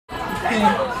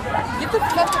Get the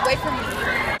fuck away from me.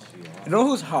 You know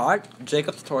who's hot?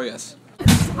 Jacob Sartorius.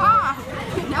 Stop.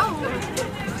 No.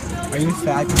 Are you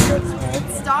fat?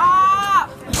 Stop.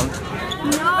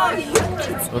 No.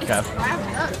 Okay.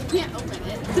 You can't open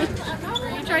it.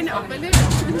 Are you trying to open it?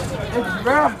 It's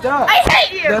wrapped up. I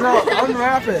hate you. Then I'll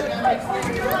unwrap it.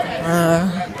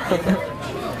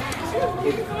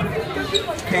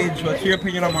 Paige, what's your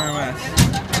opinion on RMS?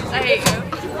 I hate you.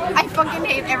 I fucking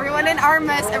hate everyone in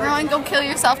RMS. Everyone go kill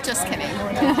yourself. Just kidding.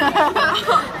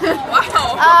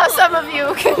 Wow. Some of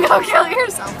you can go kill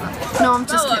yourself. No, I'm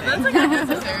just kidding. That's like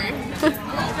unnecessary.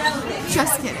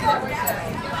 Just kidding.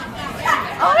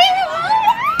 Oh,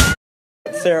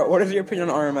 Sarah, what is your opinion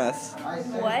on RMS?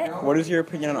 What? What is your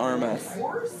opinion on RMS?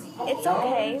 It's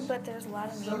okay, but there's a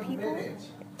lot of new people.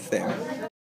 Same.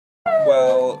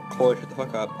 Well, Chloe, shut the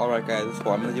fuck up. Alright guys,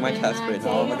 well, I'm gonna do my test right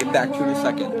now. I'm gonna get back to you in a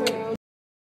second.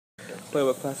 Wait,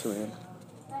 what class are we in?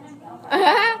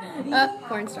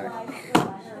 Porn star.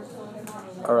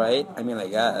 Alright, I mean, I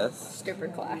guess. Stripper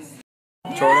class.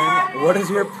 Jordan, what is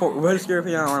your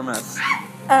opinion on RMS?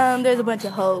 There's a bunch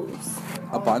of hoes.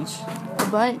 A bunch? A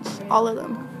bunch. All of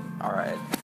them. Alright.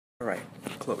 Alright,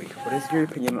 Chloe, what is your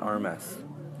opinion on RMS?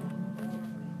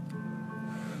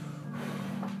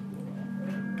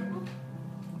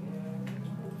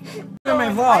 In my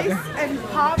vlog. And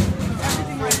pop,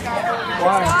 everything like that.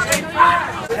 Why?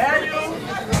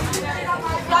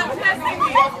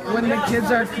 Stop. When the kids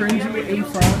are cringy in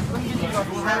front.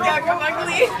 Yeah, come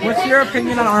ugly. What's your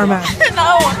opinion on RMS?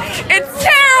 No, it's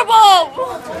terrible.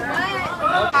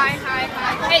 Hi.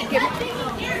 Hey, give me.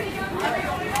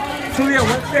 Julia,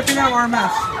 what's your opinion on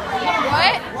RMS?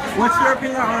 What? What's your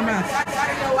opinion on RMS?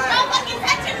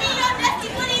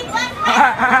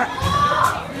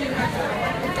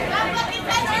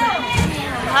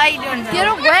 How you doing? Get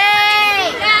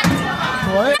away!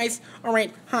 What? Guys,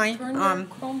 alright, hi,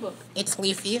 Chromebook. it's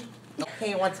Leafy.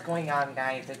 Hey, what's going on,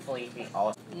 guys? It's Leafy.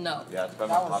 Oh, No. Yeah, it's been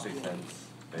my hobby since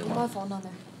day one. Phone on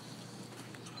there.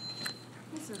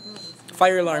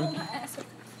 Fire alarm.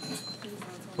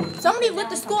 Somebody lit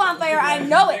the school on fire. I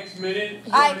know it. Next minute,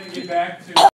 I get back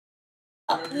to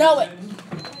know it.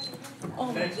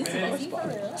 next minute.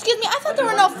 Excuse me, I thought there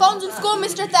were no phones in school,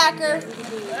 Mr. Thacker.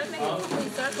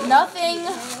 Nothing.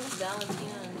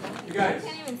 You guys,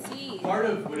 part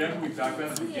of whatever we talked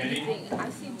about at the beginning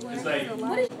is like,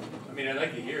 I mean, I'd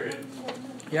like to hear it.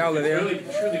 Yeah, Olivia. Really,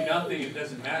 truly nothing, it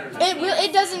doesn't matter.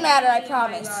 It doesn't matter, I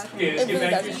promise. Okay, let's It get really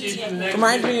back to doesn't. your seats for the next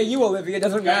Reminds minute. me of you, Olivia. It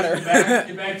doesn't Guys, matter.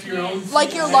 Get back to your own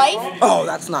Like your life? Oh,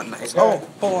 that's not nice. Oh,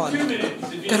 hold on. 2 minutes.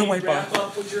 If you Get need away to from wrap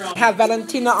up with your own. I have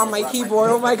Valentina on my keyboard.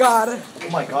 Oh my god. Oh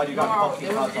my god, you got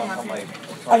fucking hot sauce on my...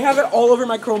 I have it all over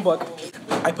my Chromebook.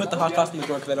 I put the hot sauce in the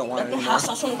drawer because I don't want it anymore.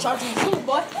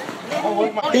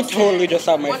 He totally just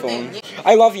out my phone.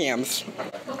 I love yams.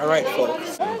 Alright,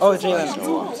 folks. Oh, Jalen.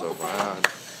 Oh, I'm so bad.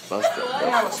 Busted.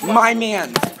 My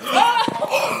man.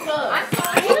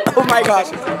 Oh my gosh.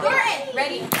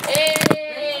 Ready?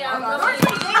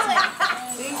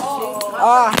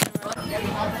 Ah.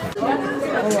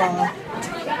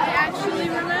 I actually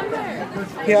remember.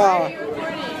 Yeah.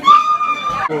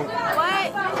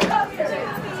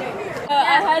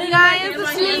 Guys,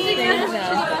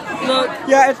 Look,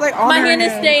 Yeah, it's like on my her hand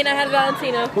is stained. I had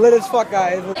Valentina. Lit as fuck,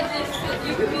 guys.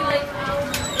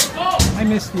 I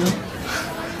missed you.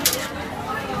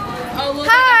 Oh, look,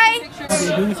 Hi.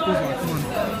 Okay, do the school vlog.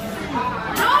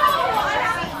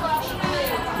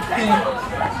 Come on.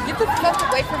 Get the fuck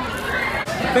away from me.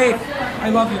 Babe, I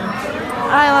love you.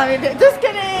 I love you. Just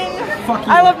kidding. Fuck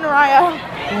you. I love Naraya.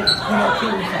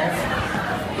 Kill yourself.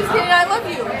 Just kidding, I love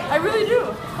you. I really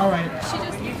do. Alright.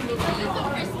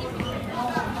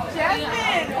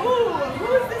 Jasmine! Ooh, who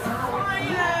is this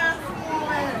fine ass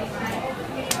woman?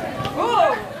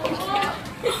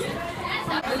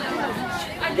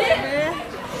 I did!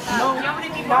 No,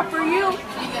 not for you.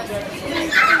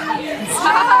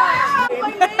 My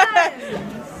man!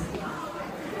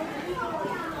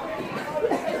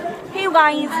 Hey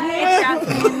guys, it's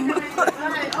Jasmine.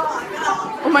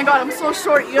 Oh my god, I'm so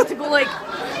short. You have to go like...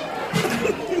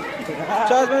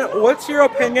 Jasmine, what's your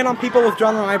opinion on people with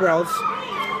drawn eyebrows?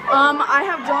 I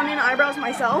have drawn in eyebrows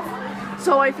myself,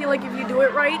 so I feel like if you do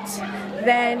it right,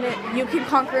 then you can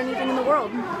conquer anything in the world.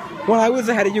 When I was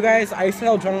ahead of you guys, I used to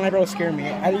have drawn on eyebrows scare me.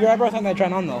 Your eyebrows aren't that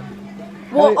drawn on though.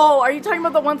 Well, oh, are you talking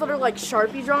about the ones that are like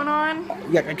Sharpie drawn on?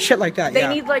 Yeah, like shit like that, They yeah.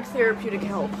 need like therapeutic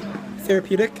help.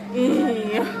 Therapeutic?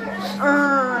 They're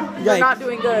Yikes. not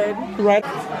doing good. Right.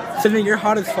 Sydney, you're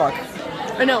hot as fuck.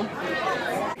 I know.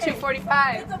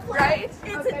 2:45, right?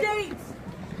 It's a date.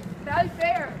 That's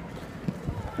fair.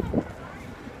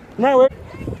 Right, where?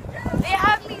 They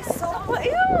have me so,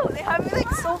 ew, they have me like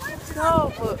so fucked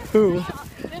up. Who?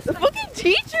 The fucking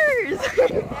teachers.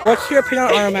 What's your opinion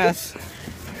on RMS?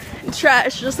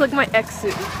 Trash, just like my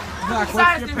exes. Zach,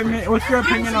 what's your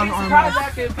opinion on RMS?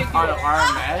 On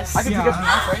RMS? I can pick up some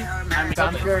else, right?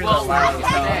 I'm sure the wireless.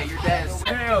 Yeah, you're dead.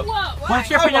 What's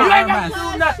your opinion on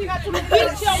RMS?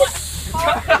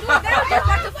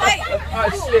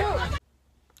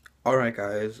 Alright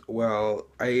guys, well,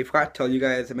 I forgot to tell you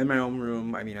guys, I'm in my own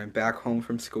room, I'm back home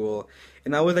from school,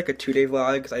 and that was like a 2-day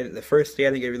vlog, because the first day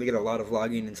I didn't really get a lot of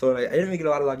vlogging, and so I didn't really get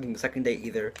a lot of vlogging the second day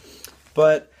either,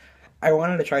 but I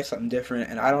wanted to try something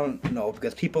different, and I don't know,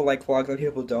 because people like vlogs, other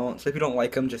people don't, so if you don't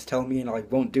like them, just tell me, and I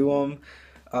won't do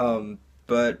them,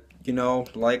 but, you know,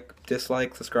 like,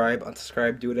 dislike, subscribe,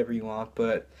 unsubscribe, do whatever you want,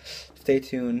 but stay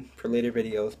tuned for later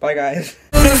videos. Bye guys!